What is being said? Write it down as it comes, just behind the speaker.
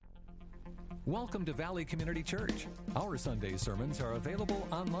Welcome to Valley Community Church. Our Sunday sermons are available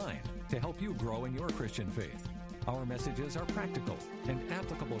online to help you grow in your Christian faith. Our messages are practical and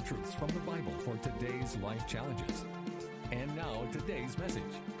applicable truths from the Bible for today's life challenges. And now, today's message.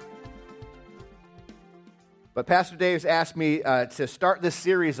 But Pastor Dave's asked me to start this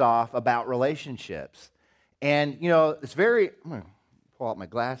series off about relationships. And, you know, I'm going to pull out my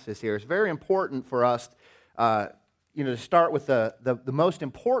glasses here. It's very important for us, to start with the most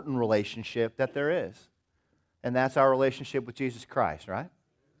important relationship that there is. And that's our relationship with Jesus Christ, right?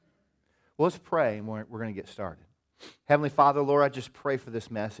 Well, let's pray, and we're going to get started. Heavenly Father, Lord, I just pray for this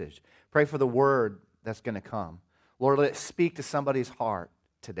message. Pray for the word that's going to come. Lord, let it speak to somebody's heart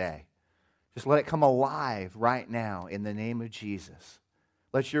today. Just let it come alive right now in the name of Jesus.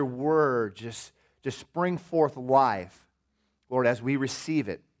 Let your word just spring forth life, Lord, as we receive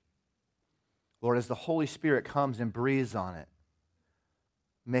it. Lord, as the Holy Spirit comes and breathes on it,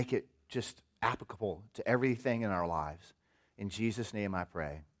 make it just applicable to everything in our lives. In Jesus' name I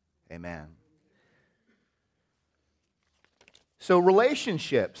pray. Amen. So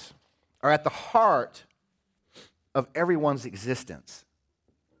relationships are at the heart of everyone's existence.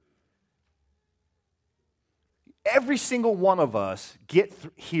 Every single one of us get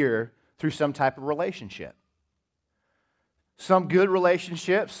here through some type of relationship. Some good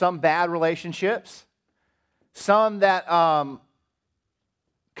relationships, some bad relationships, some that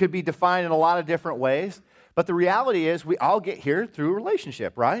could be defined in a lot of different ways. But the reality is we all get here through a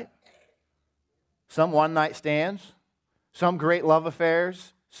relationship, right? Some one-night stands, some great love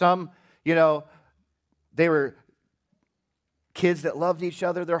affairs, some, they were kids that loved each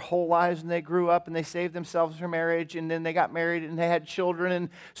other their whole lives, and they grew up and they saved themselves for marriage, and then they got married and they had children. And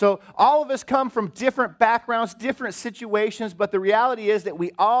so all of us come from different backgrounds, different situations, but the reality is that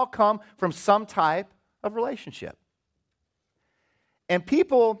we all come from some type of relationship. And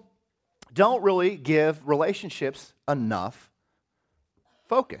people don't really give relationships enough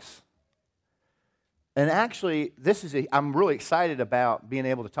focus. And actually, I'm really excited about being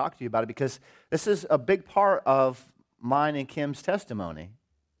able to talk to you about it, because this is a big part of mine and Kim's testimony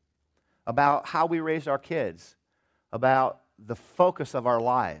about how we raise our kids, about the focus of our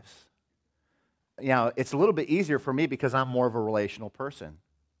lives. It's a little bit easier for me because I'm more of a relational person,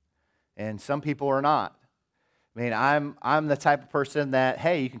 and some people are not. I mean, I'm the type of person that,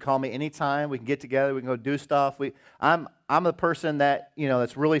 hey, you can call me anytime. We can get together. We can go do stuff. I'm the person that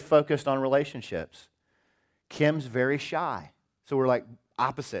that's really focused on relationships. Kim's very shy, so we're like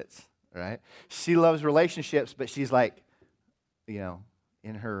opposites. Right? She loves relationships, but she's like,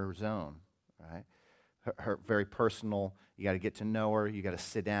 in her zone, right? Her very personal, you got to get to know her, you got to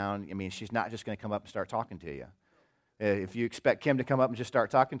sit down. I mean, she's not just going to come up and start talking to you. If you expect Kim to come up and just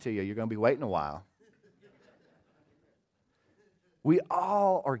start talking to you, you're going to be waiting a while. We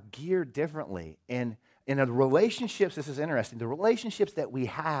all are geared differently. And in the relationships, this is interesting, the relationships that we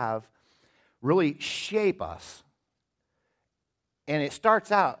have really shape us. And it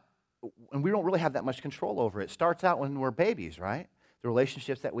starts out, and we don't really have that much control over it. It starts out when we're babies, right? The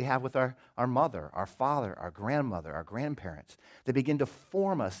relationships that we have with our mother, our father, our grandmother, our grandparents, they begin to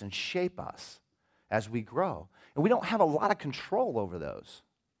form us and shape us as we grow. And we don't have a lot of control over those.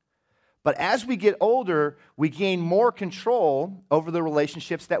 But as we get older, we gain more control over the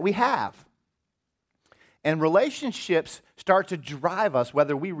relationships that we have. And relationships start to drive us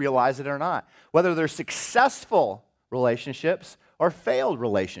whether we realize it or not, whether they're successful relationships or failed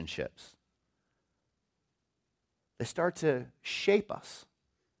relationships. They start to shape us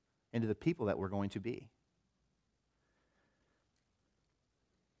into the people that we're going to be.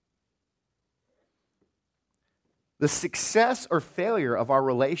 The success or failure of our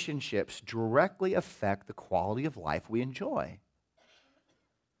relationships directly affect the quality of life we enjoy.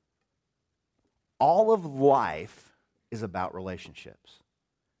 All of life is about relationships.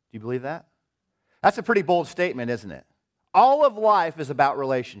 Do you believe that? That's a pretty bold statement, isn't it? All of life is about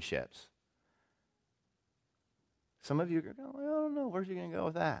relationships. Some of you are going, I don't know, where's you going to go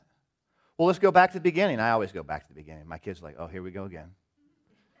with that? Well, let's go back to the beginning. I always go back to the beginning. My kids are like, oh, here we go again.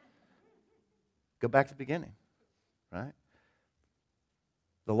 Go back to the beginning, right?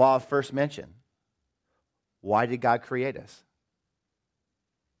 The law of first mention. Why did God create us?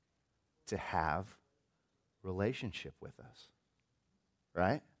 To have relationship with us,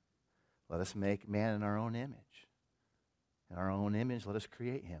 right? Let us make man in our own image. In our own image, let us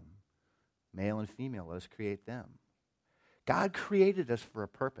create him. Male and female, let us create them. God created us for a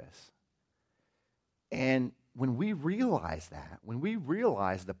purpose. And when we realize that, when we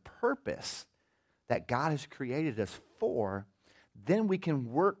realize the purpose that God has created us for, then we can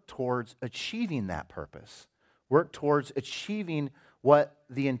work towards achieving that purpose. Work towards achieving what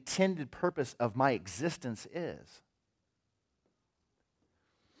the intended purpose of my existence is.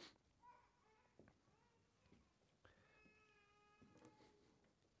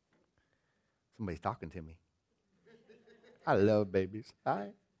 Somebody's talking to me. I love babies. Hi.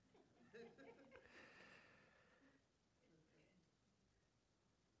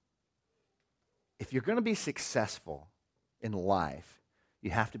 If you're going to be successful in life, you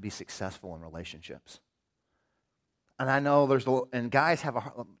have to be successful in relationships. And I know guys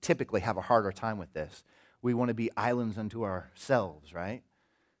typically have a harder time with this. We want to be islands unto ourselves, right?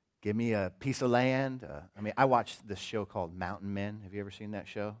 Give me a piece of land. I watched this show called Mountain Men. Have you ever seen that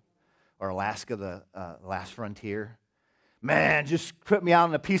show? Or Alaska, the Last Frontier. Man, just put me out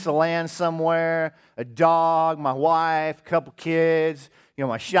on a piece of land somewhere, a dog, my wife, a couple kids,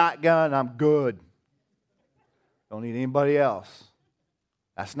 my shotgun, I'm good. Don't need anybody else.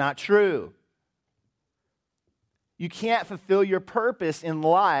 That's not true. You can't fulfill your purpose in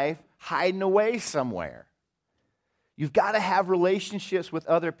life hiding away somewhere. You've got to have relationships with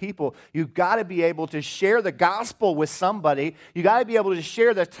other people. You've got to be able to share the gospel with somebody. You've got to be able to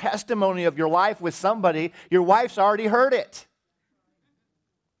share the testimony of your life with somebody. Your wife's already heard it.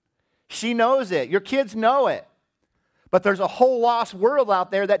 She knows it. Your kids know it. But there's a whole lost world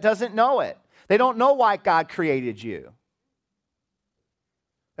out there that doesn't know it. They don't know why God created you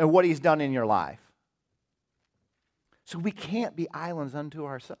and what He's done in your life. So we can't be islands unto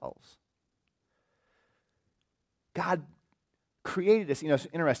ourselves. God created us. It's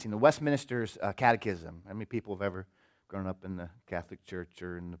interesting. The Westminster's Catechism. How many people have ever grown up in the Catholic Church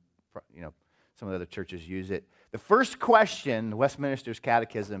or in some of the other churches use it? The first question, the Westminster's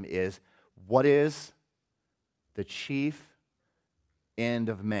Catechism, is, what is the chief end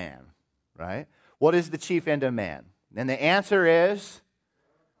of man? Right? What is the chief end of man? And the answer is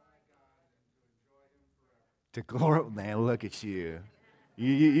to glorify. Man, look at you.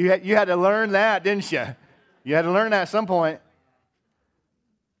 You had to learn that, didn't you? You had to learn that at some point.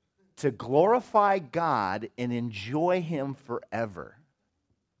 To glorify God and enjoy Him forever.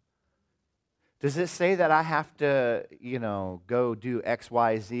 Does it say that I have to, go do X,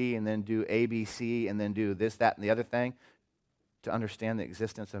 Y, Z, and then do A, B, C, and then do this, that, and the other thing to understand the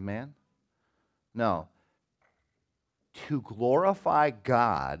existence of man? No. To glorify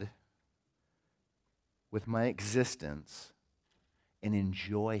God with my existence and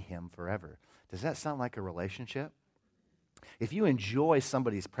enjoy Him forever. Does that sound like a relationship? If you enjoy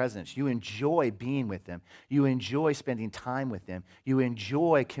somebody's presence, you enjoy being with them, you enjoy spending time with them, you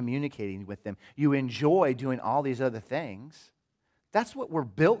enjoy communicating with them, you enjoy doing all these other things, that's what we're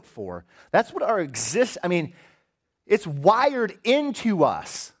built for. That's what it's wired into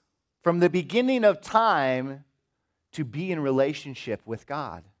us from the beginning of time to be in relationship with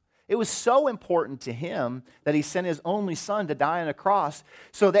God. It was so important to Him that He sent His only Son to die on a cross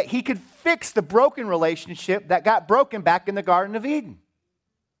so that He could fix the broken relationship that got broken back in the Garden of Eden.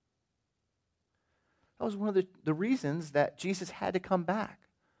 That was one of the reasons that Jesus had to come back,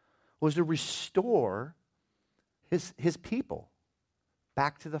 was to restore His people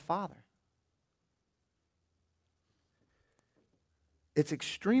back to the Father. It's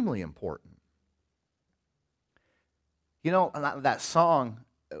extremely important. That song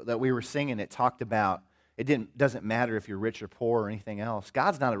that we were singing, it talked about doesn't matter if you're rich or poor or anything else.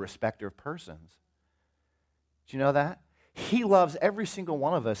 God's not a respecter of persons. Do you know that? He loves every single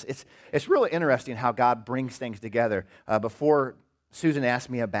one of us. It's really interesting how God brings things together. Before Susan asked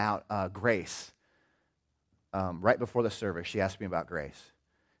me about grace, right before the service, she asked me about grace.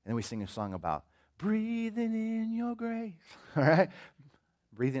 And then we sing a song about breathing in your grace. All right?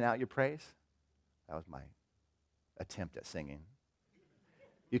 Breathing out your praise. That was my attempt at singing.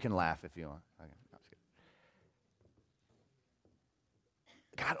 You can laugh if you want. Okay, that's good.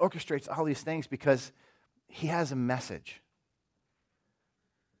 God orchestrates all these things because He has a message.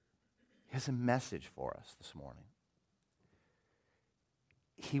 He has a message for us this morning.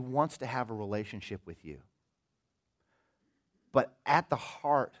 He wants to have a relationship with you. But at the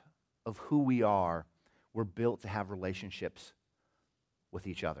heart of who we are, we're built to have relationships with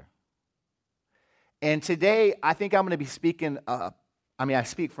each other. And today, I think I'm going to be speaking, I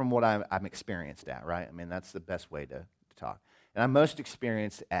speak from what I'm experienced at, right? That's the best way to talk. And I'm most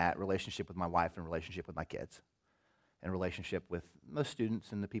experienced at relationship with my wife and relationship with my kids and relationship with most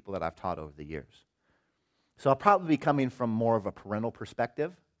students and the people that I've taught over the years. So I'll probably be coming from more of a parental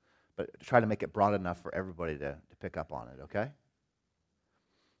perspective, but try to make it broad enough for everybody to pick up on it, okay?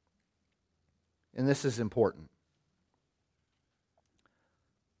 And this is important.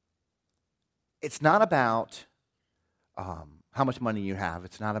 It's not about how much money you have.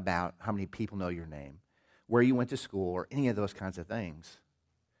 It's not about how many people know your name. where you went to school or any of those kinds of things.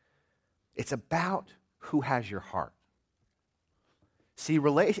 It's about who has your heart. See,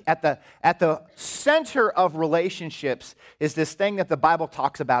 at the center of relationships is this thing that the Bible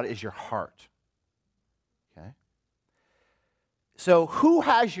talks about is your heart. Okay? So who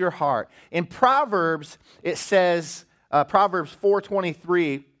has your heart? In Proverbs, it says, Proverbs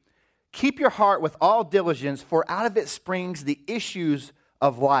 4:23, keep your heart with all diligence, for out of it springs the issues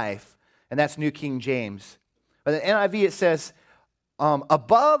of life. And that's New King James. But in the NIV, it says,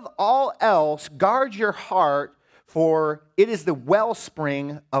 above all else, guard your heart, for it is the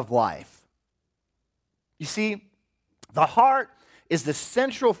wellspring of life. You see, the heart is the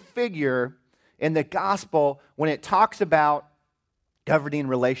central figure in the gospel when it talks about governing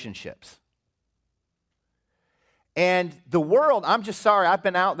relationships. And the world, I'm just sorry, I've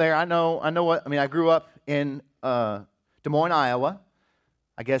been out there. I grew up in Des Moines, Iowa,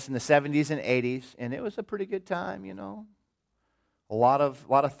 I guess in the 70s and 80s, and it was a pretty good time, you know. A lot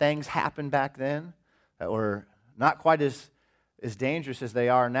of things happened back then that were not quite as dangerous as they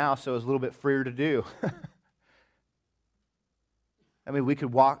are now, so it was a little bit freer to do. I mean, we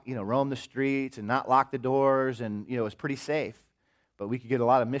could walk, roam the streets and not lock the doors, and, it was pretty safe. But we could get a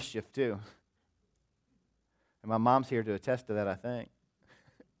lot of mischief, too. And my mom's here to attest to that, I think.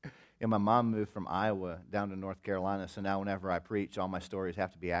 And my mom moved from Iowa down to North Carolina, so now whenever I preach, all my stories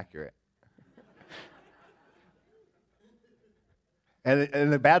have to be accurate.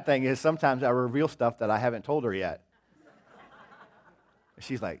 And the bad thing is sometimes I reveal stuff that I haven't told her yet.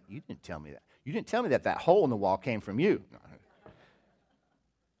 She's like, you didn't tell me that. You didn't tell me that hole in the wall came from you.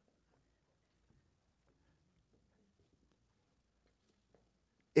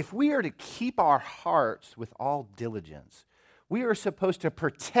 If we are to keep our hearts with all diligence, we are supposed to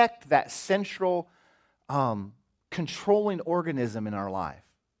protect that central controlling organism in our life.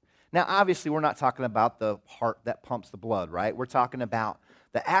 Now, obviously, we're not talking about the heart that pumps the blood, right? We're talking about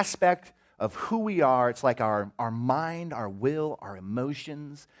the aspect of who we are. It's like our mind, our will, our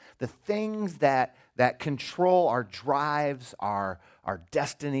emotions, the things that control our drives, our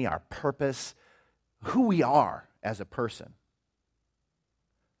destiny, our purpose, who we are as a person.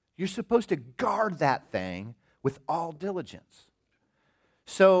 You're supposed to guard that thing with all diligence.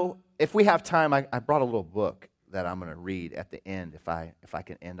 So if we have time, I brought a little book that I'm going to read at the end if I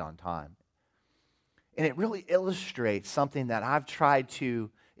can end on time. And it really illustrates something that I've tried to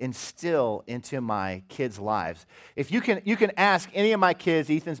instill into my kids' lives. If you can ask any of my kids,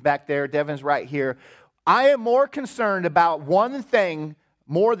 Ethan's back there, Devin's right here, I am more concerned about one thing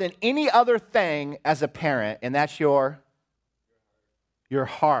more than any other thing as a parent, and that's your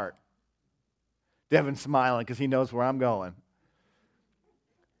heart. Devin's smiling because he knows where I'm going.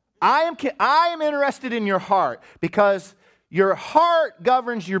 I am interested in your heart because your heart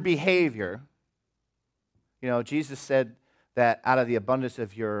governs your behavior. Jesus said that out of the abundance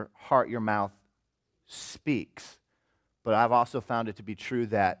of your heart, your mouth speaks. But I've also found it to be true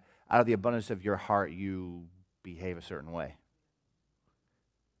that out of the abundance of your heart, you behave a certain way.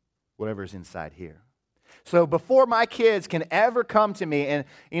 Whatever's inside here. So before my kids can ever come to me, and,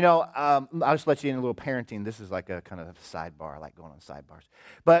 I'll just let you in a little parenting. This is like a kind of sidebar. I like going on sidebars.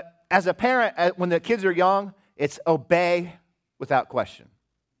 But as a parent, when the kids are young, it's obey without question.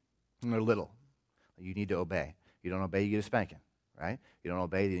 When they're little, you need to obey. You don't obey, you get a spanking, right? You don't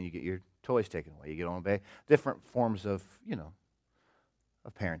obey, then you get your toys taken away. You don't obey. Different forms of,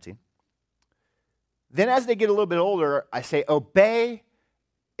 of parenting. Then as they get a little bit older, I say obey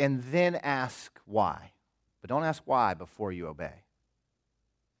and then ask why. But don't ask why before you obey.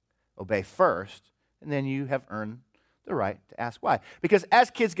 Obey first, and then you have earned the right to ask why. Because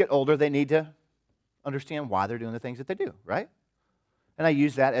as kids get older, they need to understand why they're doing the things that they do, right? And I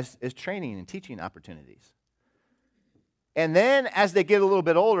use that as training and teaching opportunities. And then as they get a little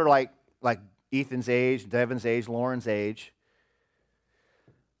bit older, like Ethan's age, Devin's age, Lauren's age,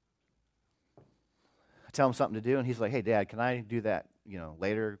 I tell him something to do, and he's like, hey, Dad, can I do that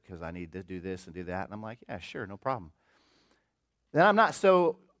later because I need to do this and do that? And I'm like, yeah, sure, no problem. Then I'm not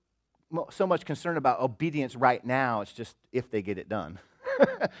so much concerned about obedience right now. It's just if they get it done,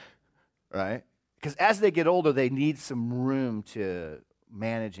 right? Because as they get older, they need some room to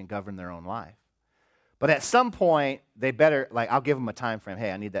manage and govern their own life. But at some point, they better, I'll give them a time frame.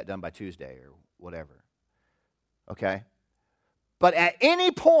 Hey, I need that done by Tuesday or whatever, okay? But at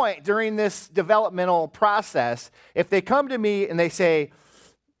any point during this developmental process, if they come to me and they say,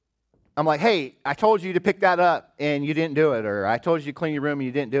 I'm like, hey, I told you to pick that up and you didn't do it, or I told you to clean your room and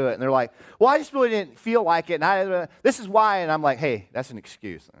you didn't do it. And they're like, well, I just really didn't feel like it, and this is why. And I'm like, hey, that's an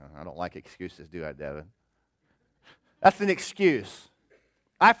excuse. I don't like excuses, do I, Devin? That's an excuse.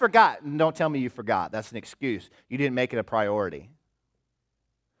 I forgot. And don't tell me you forgot. That's an excuse. You didn't make it a priority.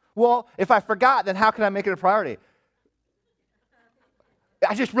 Well, if I forgot, then how can I make it a priority?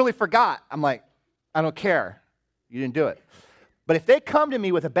 I just really forgot. I'm like, I don't care. You didn't do it. But if they come to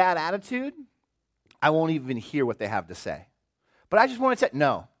me with a bad attitude, I won't even hear what they have to say. But I just want to say,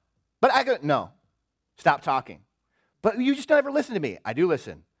 no. But I go, no. Stop talking. But you just don't ever listen to me. I do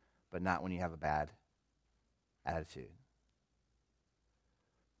listen, but not when you have a bad attitude.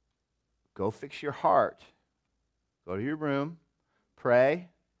 Go fix your heart. Go to your room, pray,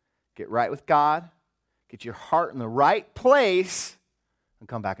 get right with God, get your heart in the right place, and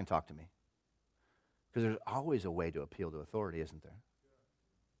come back and talk to me. Because there's always a way to appeal to authority, isn't there?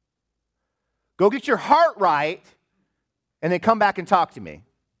 Go get your heart right, and then come back and talk to me.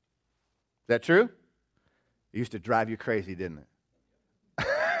 Is that true? It used to drive you crazy, didn't it?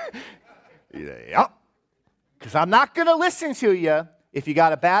 You say, yep. Because I'm not going to listen to you if you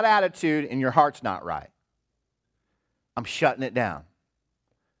got a bad attitude and your heart's not right. I'm shutting it down.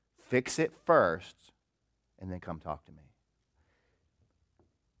 Fix it first, and then come talk to me.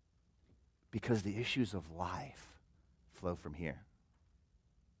 Because the issues of life flow from here.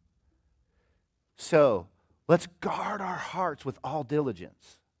 So, let's guard our hearts with all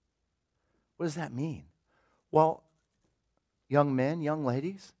diligence. What does that mean? Well, young men, young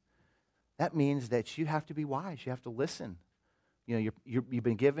ladies, that means that you have to be wise. You have to listen. You know, you've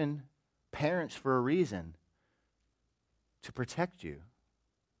been given parents for a reason, to protect you,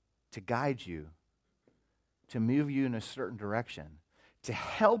 to guide you, to move you in a certain direction, to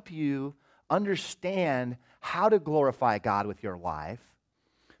help you understand how to glorify God with your life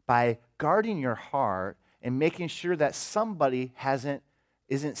by guarding your heart and making sure that somebody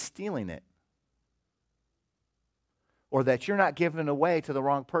isn't stealing it, or that you're not giving it away to the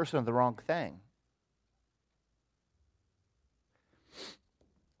wrong person or the wrong thing.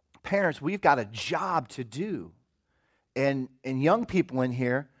 Parents, we've got a job to do. And young people in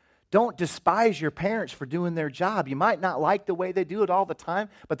here, don't despise your parents for doing their job. You might not like the way they do it all the time,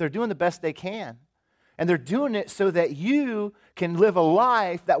 but they're doing the best they can. And they're doing it so that you can live a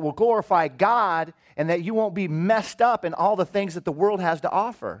life that will glorify God and that you won't be messed up in all the things that the world has to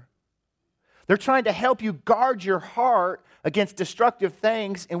offer. They're trying to help you guard your heart against destructive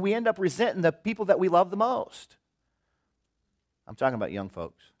things, and we end up resenting the people that we love the most. I'm talking about young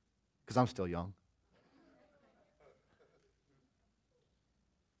folks, because I'm still young.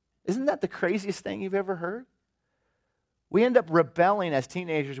 Isn't that the craziest thing you've ever heard? We end up rebelling as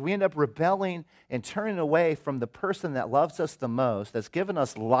teenagers. We end up rebelling and turning away from the person that loves us the most, that's given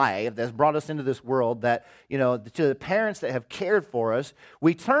us life, that's brought us into this world, that, you know, to the parents that have cared for us.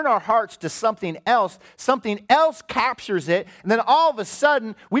 We turn our hearts to something else captures it, and then all of a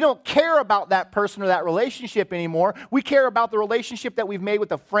sudden, we don't care about that person or that relationship anymore. We care about the relationship that we've made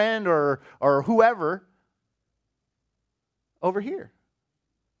with a friend or whoever over here.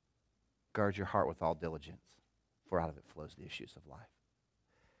 Guard your heart with all diligence, for out of it flows the issues of life.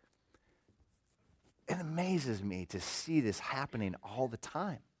 It amazes me to see this happening all the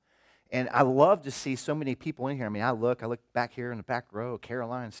time. And I love to see so many people in here. I mean, I look back here in the back row,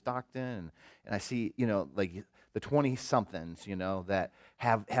 Caroline, Stockton, and I see, you know, like the 20-somethings, you know, that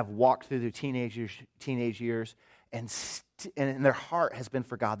have walked through their teenage years, and their heart has been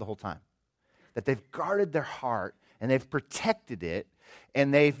for God the whole time. That they've guarded their heart, and they've protected it,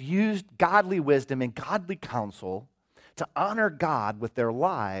 and they've used godly wisdom and godly counsel to honor God with their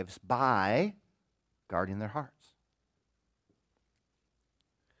lives by guarding their hearts.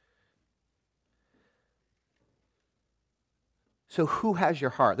 So who has your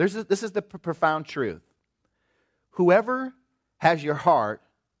heart? This is the profound truth. Whoever has your heart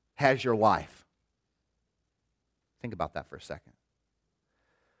has your life. Think about that for a second.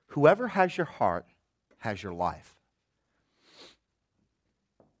 Whoever has your heart has your life.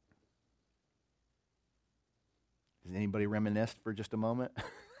 Does anybody reminisce for just a moment?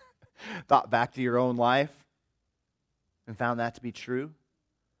 Thought back to your own life and found that to be true?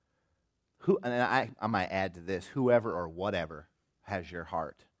 And I might add to this, whoever or whatever has your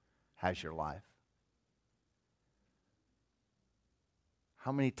heart, has your life.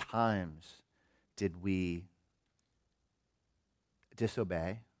 How many times did we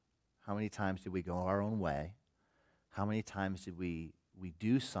disobey? How many times did we go our own way? How many times did we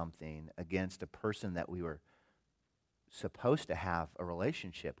do something against a person that we were supposed to have a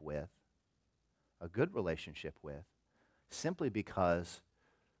relationship with, a good relationship with, simply because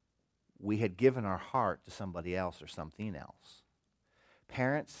we had given our heart to somebody else or something else?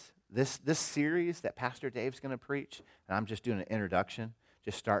 Parents, this series that Pastor Dave's going to preach, and I'm just doing an introduction,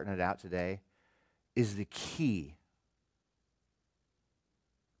 just starting it out today, is the key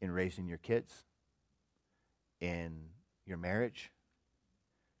in raising your kids, in your marriage,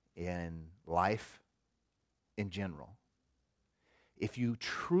 in life in general. If you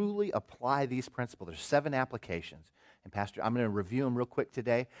truly apply these principles, there's 7 applications. And Pastor, I'm going to review them real quick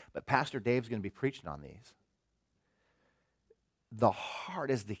today, but Pastor Dave's going to be preaching on these. The heart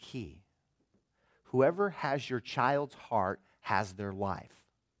is the key. Whoever has your child's heart has their life.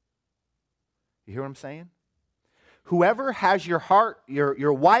 You hear what I'm saying? Whoever has your heart,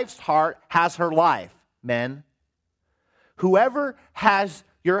 your wife's heart, has her life, men. Whoever has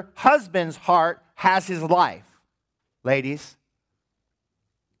your husband's heart has his life, ladies.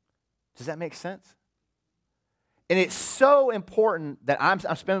 Does that make sense? And it's so important that I'm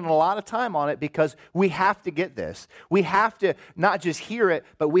spending a lot of time on it because we have to get this. We have to not just hear it,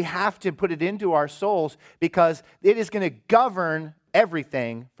 but we have to put it into our souls because it is going to govern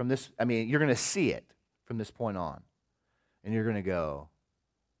everything from this. I mean, you're going to see it from this point on. And you're going to go,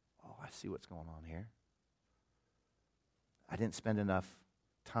 oh, I see what's going on here. I didn't spend enough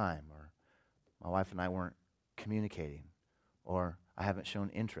time, or my wife and I weren't communicating, or I haven't shown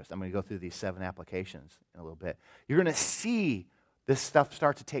interest. I'm going to go through these 7 applications in a little bit. You're going to see this stuff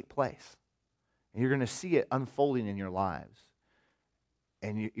start to take place. And you're going to see it unfolding in your lives.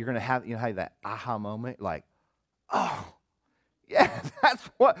 And you're going to have, have that aha moment, like, oh, yeah, that's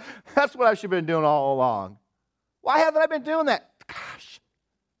what I should have been doing all along. Why haven't I been doing that? Gosh.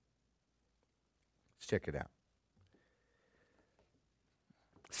 Let's check it out.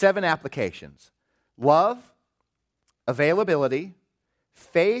 7 applications. Love, availability,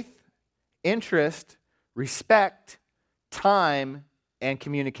 faith, interest, respect, time, and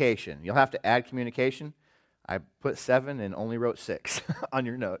communication. You'll have to add communication. I put 7 and only wrote 6 on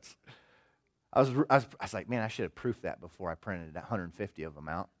your notes. I was like, man, I should have proofed that before I printed 150 of them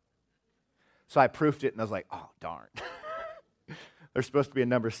out. So I proofed it, and I was like, oh, darn. There's supposed to be a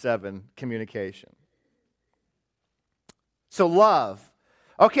number 7, communication. So love.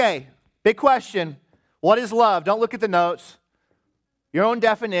 Okay, big question. What is love? Don't look at the notes. Your own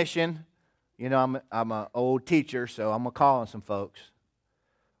definition. You know, I'm an old teacher, so I'm going to call on some folks.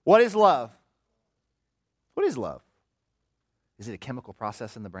 What is love? What is love? Is it a chemical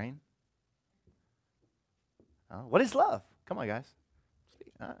process in the brain? What is love? Come on, guys.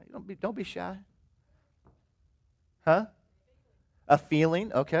 Don't be shy. Huh? A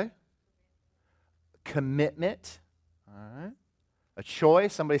feeling, okay. Commitment, all right. A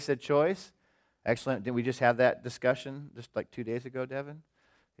choice, somebody said choice. Excellent. Didn't we just have that discussion just like 2 days ago, Devin?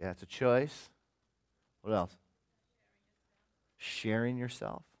 Yeah, it's a choice. What else? Sharing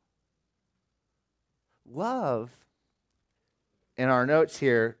yourself. Love, in our notes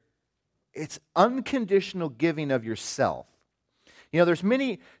here, it's unconditional giving of yourself. You know, there's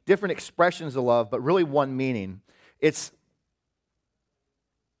many different expressions of love, but really one meaning. It's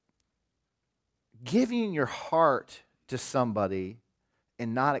giving your heart to somebody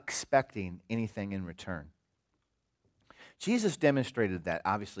and not expecting anything in return. Jesus demonstrated that,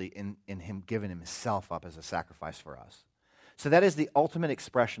 obviously, in him giving himself up as a sacrifice for us. So that is the ultimate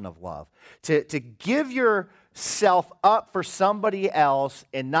expression of love. To give yourself up for somebody else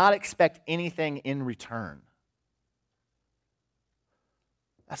and not expect anything in return.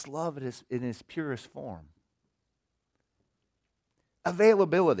 That's love in its purest form.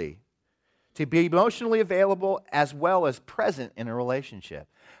 Availability. To be emotionally available as well as present in a relationship.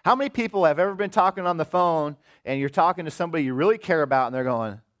 How many people have ever been talking on the phone and you're talking to somebody you really care about and they're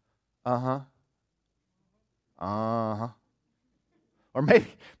going, uh-huh, uh-huh. Or maybe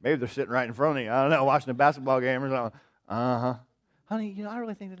they're sitting right in front of you, I don't know, watching a basketball game or something. Uh-huh. Honey, I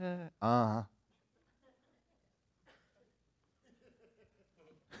really think that, uh-huh.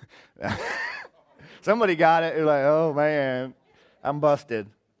 Somebody got it. You're like, oh, man, I'm busted.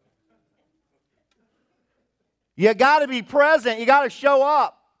 You got to be present. You got to show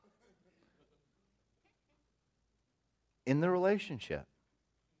up in the relationship.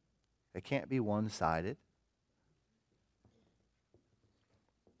 It can't be one-sided.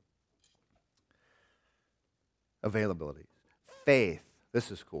 Availability. Faith.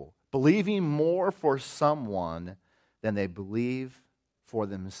 This is cool. Believing more for someone than they believe for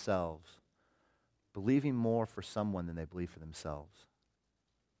themselves. Believing more for someone than they believe for themselves.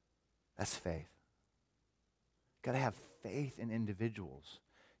 That's faith. You got to have faith in individuals.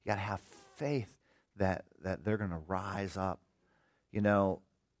 You got to have faith that they're going to rise up. You know,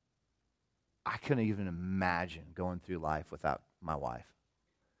 I couldn't even imagine going through life without my wife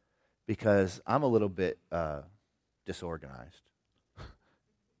because I'm a little bit disorganized.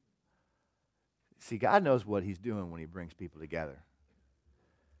 See, God knows what he's doing when he brings people together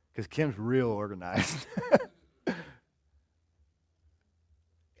because Kim's real organized.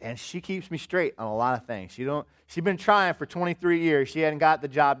 And she keeps me straight on a lot of things. She's been trying for 23 years. She hadn't got the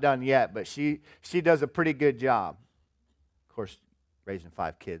job done yet, but she does a pretty good job. Of course, raising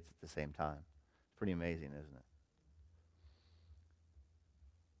 5 kids at the same time. It's pretty amazing, isn't it?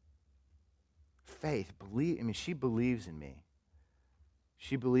 Faith, she believes in me.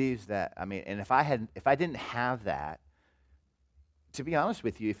 She believes that, and if I didn't have that, to be honest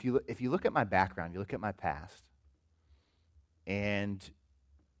with you, if you look at my background, you look at my past, and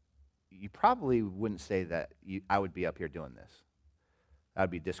you probably wouldn't say that I would be up here doing this. I would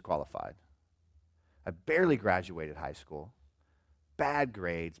be disqualified. I barely graduated high school. Bad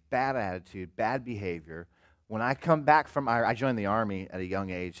grades, bad attitude, bad behavior. When I come back I joined the Army at a young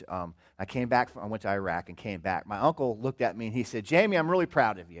age. I went to Iraq and came back. My uncle looked at me and he said, "Jamie, I'm really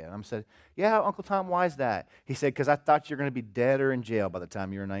proud of you." And I said, "Yeah, Uncle Tom, why is that?" He said, "Because I thought you were going to be dead or in jail by the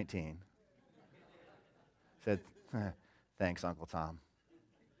time you were 19. I said, "Thanks, Uncle Tom.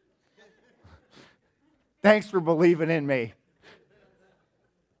 Thanks for believing in me."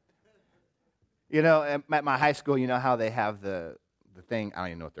 At my high school, you know how they have the thing, I don't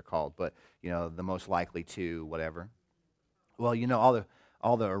even know what they're called, but, the most likely to whatever. Well,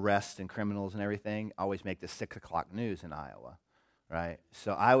 all the arrests and criminals and everything always make the 6 o'clock news in Iowa, right?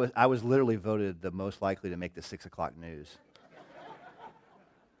 So I was literally voted the most likely to make the 6 o'clock news.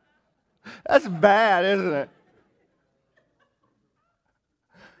 That's bad, isn't it?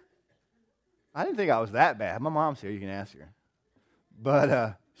 I didn't think I was that bad. My mom's here. You can ask her.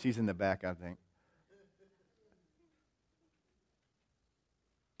 But she's in the back, I think.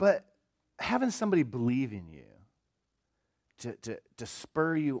 But having somebody believe in you to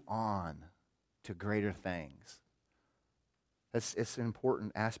spur you on to greater things, it's an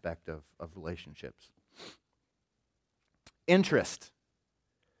important aspect of relationships. Interest.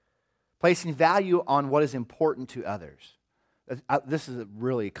 Placing value on what is important to others. This is a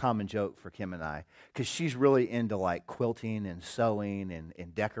really common joke for Kim and I, because she's really into like quilting and sewing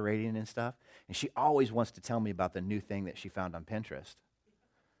and decorating and stuff. And she always wants to tell me about the new thing that she found on Pinterest.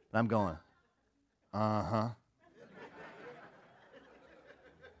 And I'm going, uh-huh.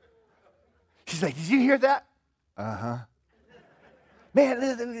 She's like, "Did you hear that?" Uh-huh.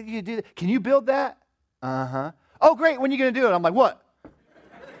 "Man, you do that. Can you build that?" Uh-huh. "Oh, great. When are you going to do it?" I'm like, "What?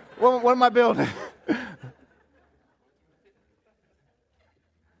 What am I building?"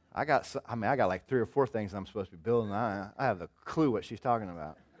 I got like 3 or 4 things I'm supposed to be building. I have a clue what she's talking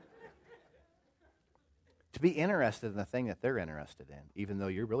about. To be interested in the thing that they're interested in, even though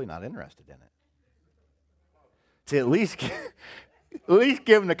you're really not interested in it. To at least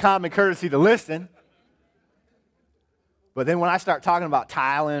give them the common courtesy to listen. But then when I start talking about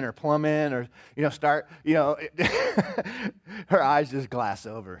tiling or plumbing or, her eyes just glass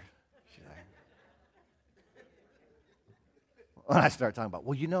over. When I start talking about,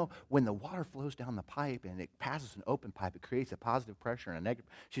 when the water flows down the pipe and it passes an open pipe, it creates a positive pressure and a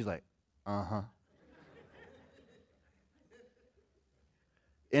negative. She's like, uh-huh.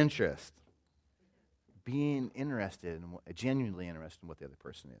 Interest. Being interested, genuinely interested in what the other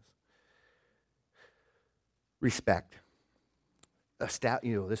person is. Respect.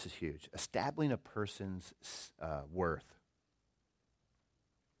 This is huge. Establishing a person's worth.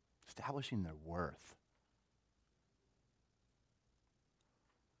 Establishing their worth.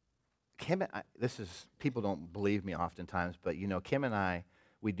 People don't believe me oftentimes, but Kim and I,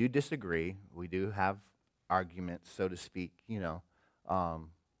 we do disagree. We do have arguments, so to speak,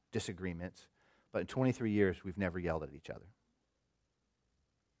 disagreements. But in 23 years, we've never yelled at each other.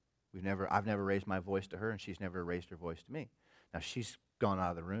 I've never raised my voice to her, and she's never raised her voice to me. Now, she's gone out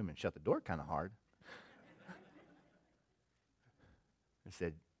of the room and shut the door kind of hard. And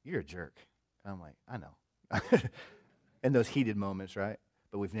said, "You're a jerk." And I'm like, "I know." In those heated moments, right?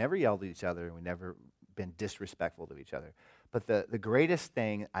 But we've never yelled at each other, and we've never been disrespectful to each other. But the greatest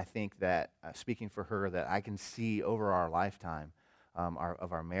thing, I think, that, speaking for her, that I can see over our lifetime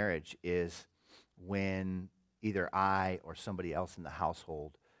of our marriage is when either I or somebody else in the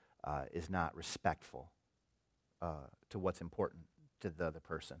household is not respectful to what's important to the other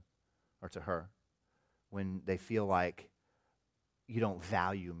person or to her. When they feel like you don't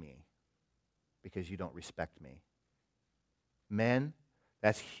value me because you don't respect me. Men,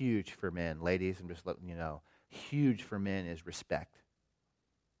 that's huge for men. Ladies, I'm just letting you know, huge for men is respect.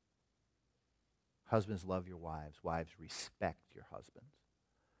 Husbands, love your wives. Wives, respect your husbands.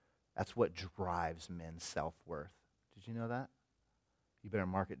 That's what drives men's self-worth. Did you know that? You better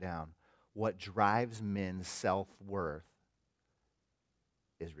mark it down. What drives men's self-worth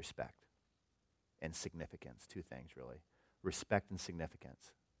is respect and significance. 2 things, really. Respect and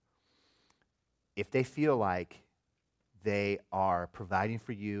significance. If they feel like they are providing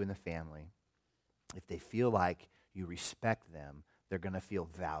for you and the family, if they feel like you respect them, they're going to feel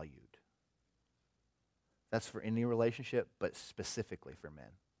valued. That's for any relationship, but specifically for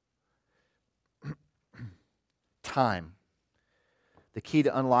men. Time. The key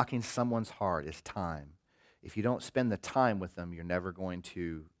to unlocking someone's heart is time. If you don't spend the time with them, you're never going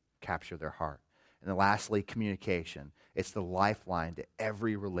to capture their heart. And then lastly, communication. It's the lifeline to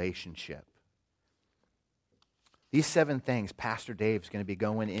every relationship. These 7 things Pastor Dave's going to be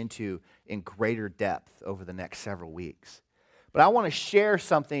going into in greater depth over the next several weeks. But I want to share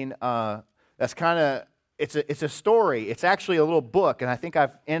something that's kind of, it's a story. It's actually a little book, and I think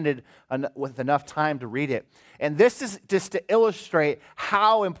I've ended with enough time to read it. And this is just to illustrate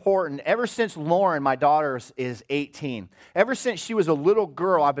how important, ever since Lauren, my daughter, is 18, ever since she was a little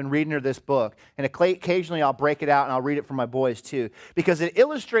girl, I've been reading her this book. And occasionally I'll break it out and I'll read it for my boys too, because it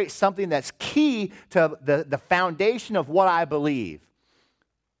illustrates something that's key to the foundation of what I believe.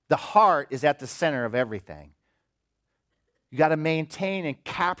 The heart is at the center of everything. You got to maintain and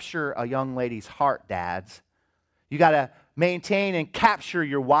capture a young lady's heart, dads. You got to maintain and capture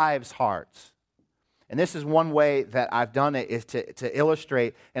your wives' hearts. And this is one way that I've done it, is to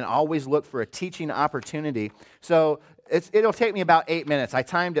illustrate and always look for a teaching opportunity. So it'll take me about 8 minutes. I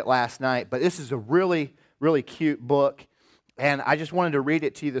timed it last night, but this is a really, really cute book. And I just wanted to read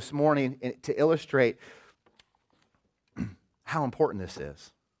it to you this morning to illustrate how important this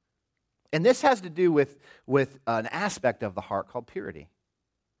is. And this has to do with an aspect of the heart called purity.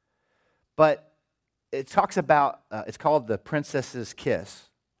 But it talks about, it's called The Princess's Kiss.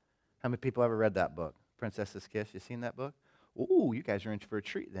 How many people ever read that book? Princess's Kiss, you seen that book? Ooh, you guys are in for a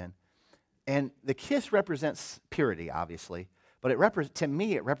treat then. And the kiss represents purity, obviously. But to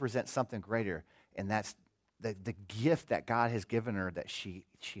me, it represents something greater. And that's the gift that God has given her that she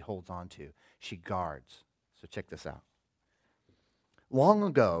holds on to. She guards. So check this out. Long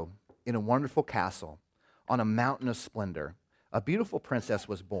ago, in a wonderful castle, on a mountain of splendor, a beautiful princess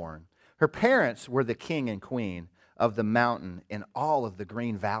was born. Her parents were the king and queen of the mountain and all of the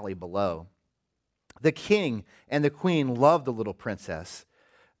green valley below. The king and the queen loved the little princess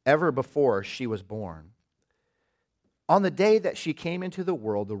ever before she was born. On the day that she came into the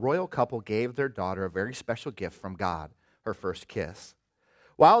world, the royal couple gave their daughter a very special gift from God, her first kiss.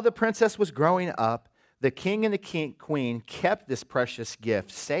 While the princess was growing up, the king and the queen kept this precious gift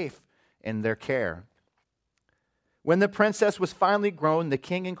safe in their care. When the princess was finally grown, the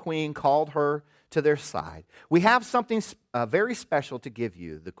king and queen called her to their side. "We have something very special to give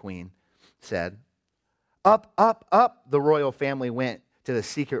you," the queen said. Up, up, up, the royal family went to the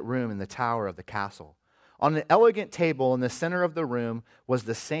secret room in the tower of the castle. On an elegant table in the center of the room was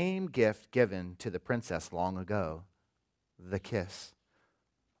the same gift given to the princess long ago, the kiss.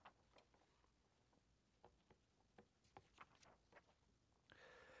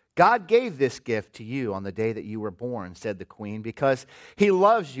 "God gave this gift to you on the day that you were born," said the queen, "because he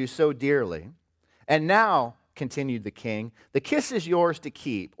loves you so dearly. And now," continued the king, "the kiss is yours to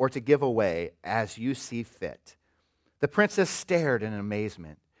keep or to give away as you see fit." The princess stared in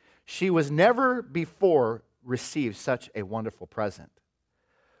amazement. She was never before received such a wonderful present.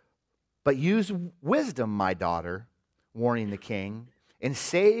 "But use wisdom, my daughter," warning the king, "and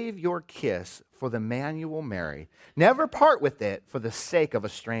save your kiss for the man you will marry. Never part with it for the sake of a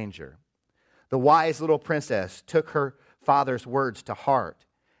stranger." The wise little princess took her father's words to heart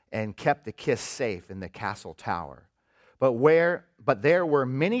and kept the kiss safe in the castle tower. But there were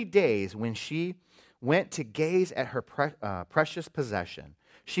many days when she went to gaze at her precious possession.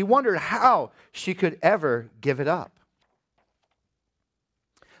 She wondered how she could ever give it up.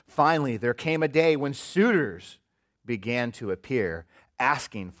 Finally, there came a day when suitors began to appear,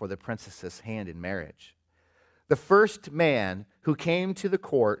 asking for the princess's hand in marriage. The first man who came to the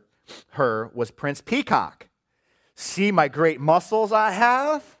court was Prince Peacock. "See my great muscles I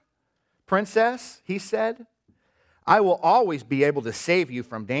have, princess," he said. "I will always be able to save you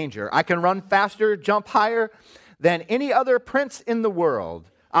from danger. I can run faster, jump higher than any other prince in the world.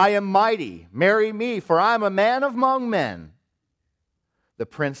 I am mighty. Marry me, for I am a man among men." The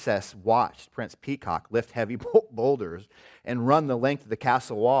princess watched Prince Peacock lift heavy boulders and run the length of the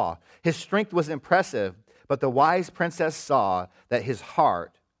castle wall. His strength was impressive, but the wise princess saw that his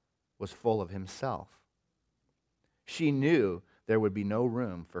heart was full of himself. She knew there would be no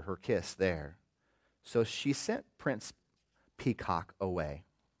room for her kiss there, so she sent Prince Peacock away.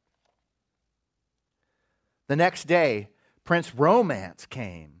 The next day, Prince Romance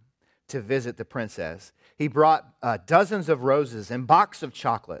came to visit the princess. He brought dozens of roses and boxes of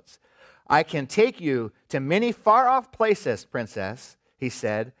chocolates. "I can take you to many far-off places, princess," he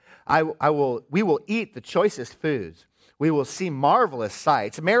said. We will eat the choicest foods. We will see marvelous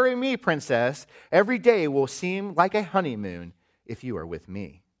sights. Marry me, princess. Every day will seem like a honeymoon if you are with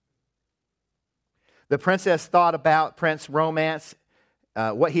me. The princess thought about Prince Romance,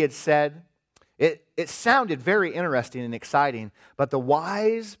 what he had said. It sounded very interesting and exciting, but the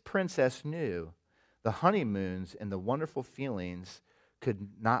wise princess knew the honeymoons and the wonderful feelings could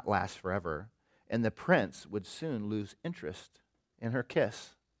not last forever, and the prince would soon lose interest in her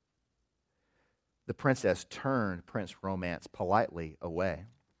kiss. The princess turned Prince Romance politely away.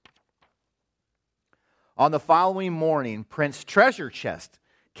 On the following morning, Prince Treasure Chest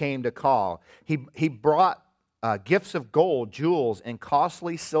came to call. He brought gifts of gold, jewels, and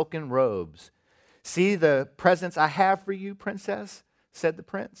costly silken robes. See the presents I have for you, princess, said the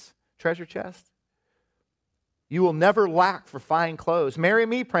prince, Treasure Chest. You will never lack for fine clothes. Marry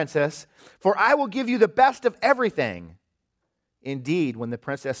me, princess, for I will give you the best of everything. Indeed, when the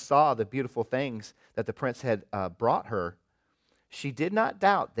princess saw the beautiful things that the prince had brought her, she did not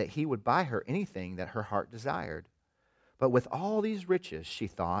doubt that he would buy her anything that her heart desired. But with all these riches, she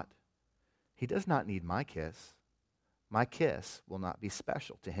thought, he does not need my kiss. My kiss will not be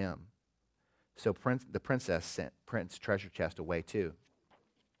special to him. So the princess sent Prince Treasure Chest away too.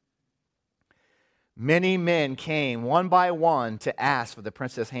 Many men came one by one to ask for the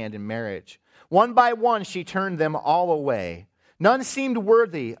princess' hand in marriage. One by one, she turned them all away. None seemed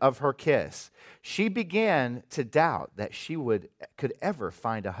worthy of her kiss. She began to doubt that she could ever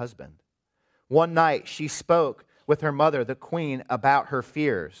find a husband. One night, she spoke with her mother, the queen, about her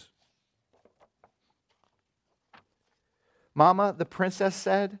fears. Mama, the princess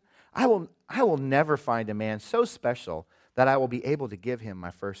said, I will never find a man so special that I will be able to give him my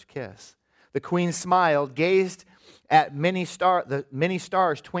first kiss. The queen smiled, gazed at the many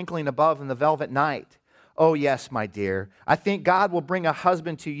stars twinkling above in the velvet night. Oh, yes, my dear, I think God will bring a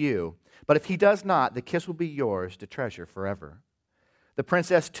husband to you. But if he does not, the kiss will be yours to treasure forever. The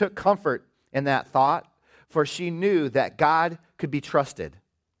princess took comfort in that thought, for she knew that God could be trusted,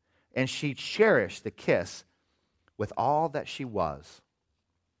 and she cherished the kiss with all that she was.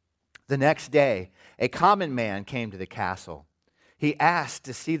 The next day, a common man came to the castle. He asked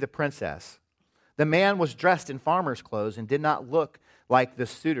to see the princess. The man was dressed in farmer's clothes and did not look like the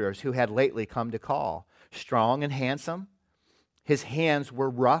suitors who had lately come to call. Strong and handsome, his hands were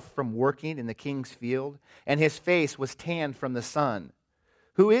rough from working in the king's field, and his face was tanned from the sun.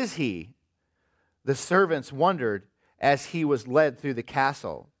 Who is he? The servants wondered as he was led through the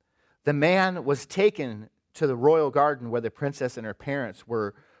castle. The man was taken to the royal garden where the princess and her parents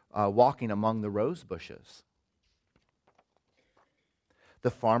were walking among the rose bushes.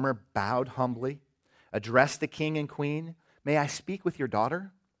 The farmer bowed humbly, addressed the king and queen. May I speak with your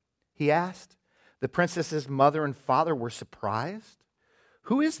daughter? He asked. The princess's mother and father were surprised.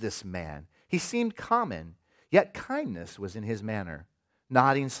 Who is this man? He seemed common, yet kindness was in his manner.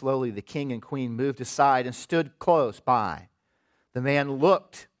 Nodding slowly, the king and queen moved aside and stood close by. The man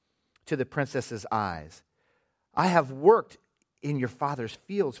looked to the princess's eyes. I have worked in your father's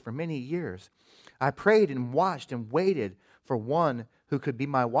fields for many years. I prayed and watched and waited for one who could be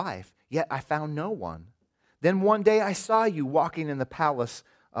my wife, yet I found no one. Then one day I saw you walking in the palace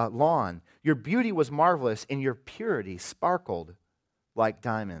lawn. Your beauty was marvelous, and your purity sparkled like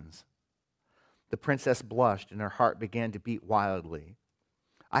diamonds. The princess blushed, and her heart began to beat wildly.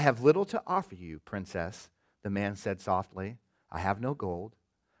 I have little to offer you, princess, the man said softly. I have no gold.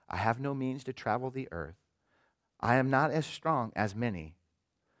 I have no means to travel the earth. I am not as strong as many.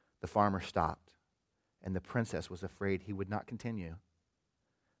 The farmer stopped, and the princess was afraid he would not continue.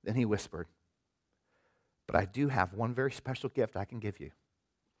 Then he whispered, but I do have one very special gift I can give you.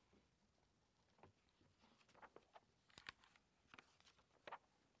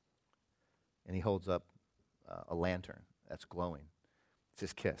 And he holds up a lantern that's glowing. It's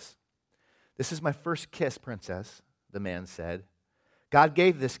his kiss. This is my first kiss, princess, the man said. God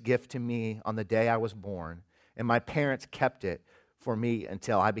gave this gift to me on the day I was born, and my parents kept it for me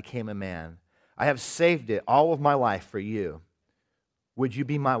until I became a man. I have saved it all of my life for you. Would you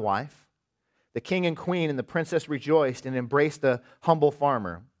be my wife? The king and queen and the princess rejoiced and embraced the humble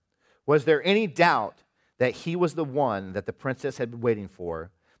farmer. Was there any doubt that he was the one that the princess had been waiting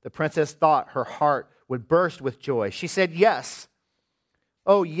for? The princess thought her heart would burst with joy. She said, yes.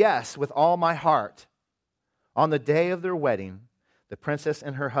 Oh, yes, with all my heart. On the day of their wedding, the princess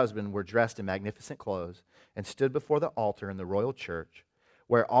and her husband were dressed in magnificent clothes and stood before the altar in the royal church,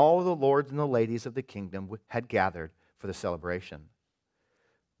 where all the lords and the ladies of the kingdom had gathered for the celebration.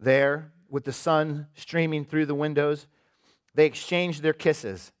 There, with the sun streaming through the windows, they exchanged their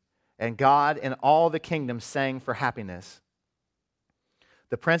kisses, and God and all the kingdom sang for happiness.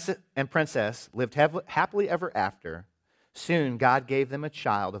 The prince and princess lived happily ever after, Soon God gave them a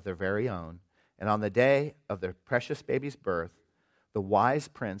child of their very own, and on the day of their precious baby's birth, the wise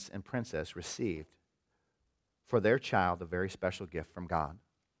prince and princess received for their child a very special gift from God.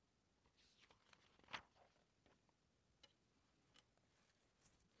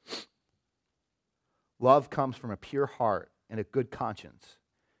 Love comes from a pure heart and a good conscience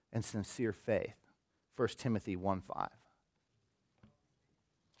and sincere faith. 1 Timothy 1:5.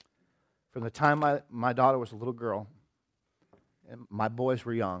 From the time my daughter was a little girl and my boys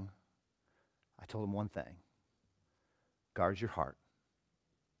were young, I told them one thing: guard your heart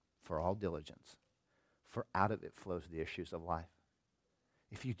for all diligence, for out of it flows the issues of life.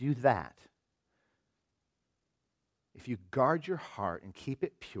 If you do that, if you guard your heart and keep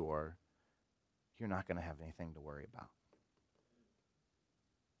it pure, you're not going to have anything to worry about.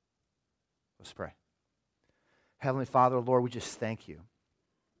 Let's pray. Heavenly Father, Lord, we just thank you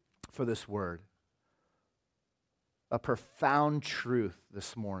for this word. A profound truth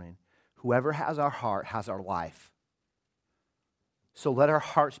this morning. Whoever has our heart has our life. So let our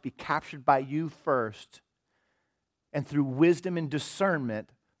hearts be captured by you first, and through wisdom and discernment,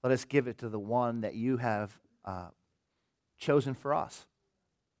 let us give it to the one that you have chosen for us.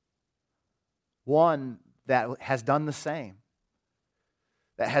 One that has done the same,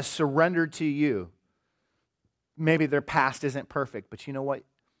 that has surrendered to you. Maybe their past isn't perfect, but you know what?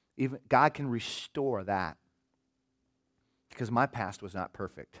 Even God can restore that. Because my past was not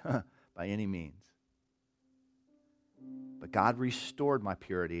perfect by any means. But God restored my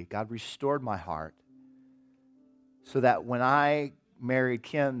purity. God restored my heart so that when I married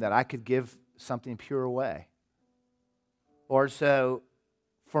Kim, that I could give something pure away. Lord, so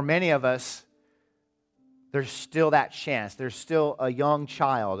for many of us, there's still that chance. There's still a young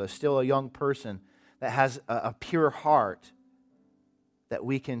child, still a young person that has a pure heart that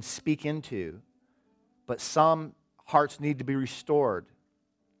we can speak into. But some hearts need to be restored.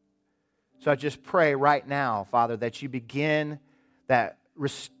 So I just pray right now, Father, that you begin that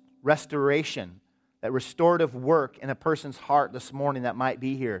restoration, that restorative work in a person's heart this morning that might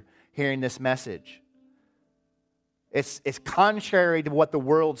be here hearing this message. It's contrary to what the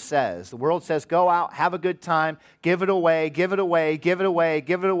world says. The world says, go out, have a good time, give it away, give it away, give it away,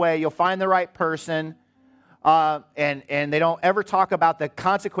 give it away. You'll find the right person. And they don't ever talk about the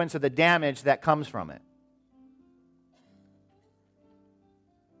consequence of the damage that comes from it.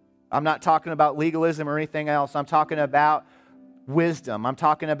 I'm not talking about legalism or anything else. I'm talking about wisdom. I'm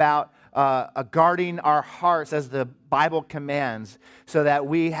talking about guarding our hearts as the Bible commands so that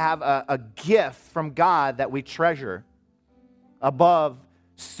we have a gift from God that we treasure above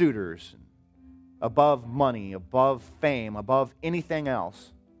suitors, above money, above fame, above anything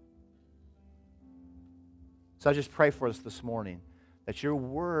else. So I just pray for us this morning that your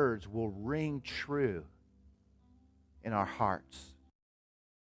words will ring true in our hearts.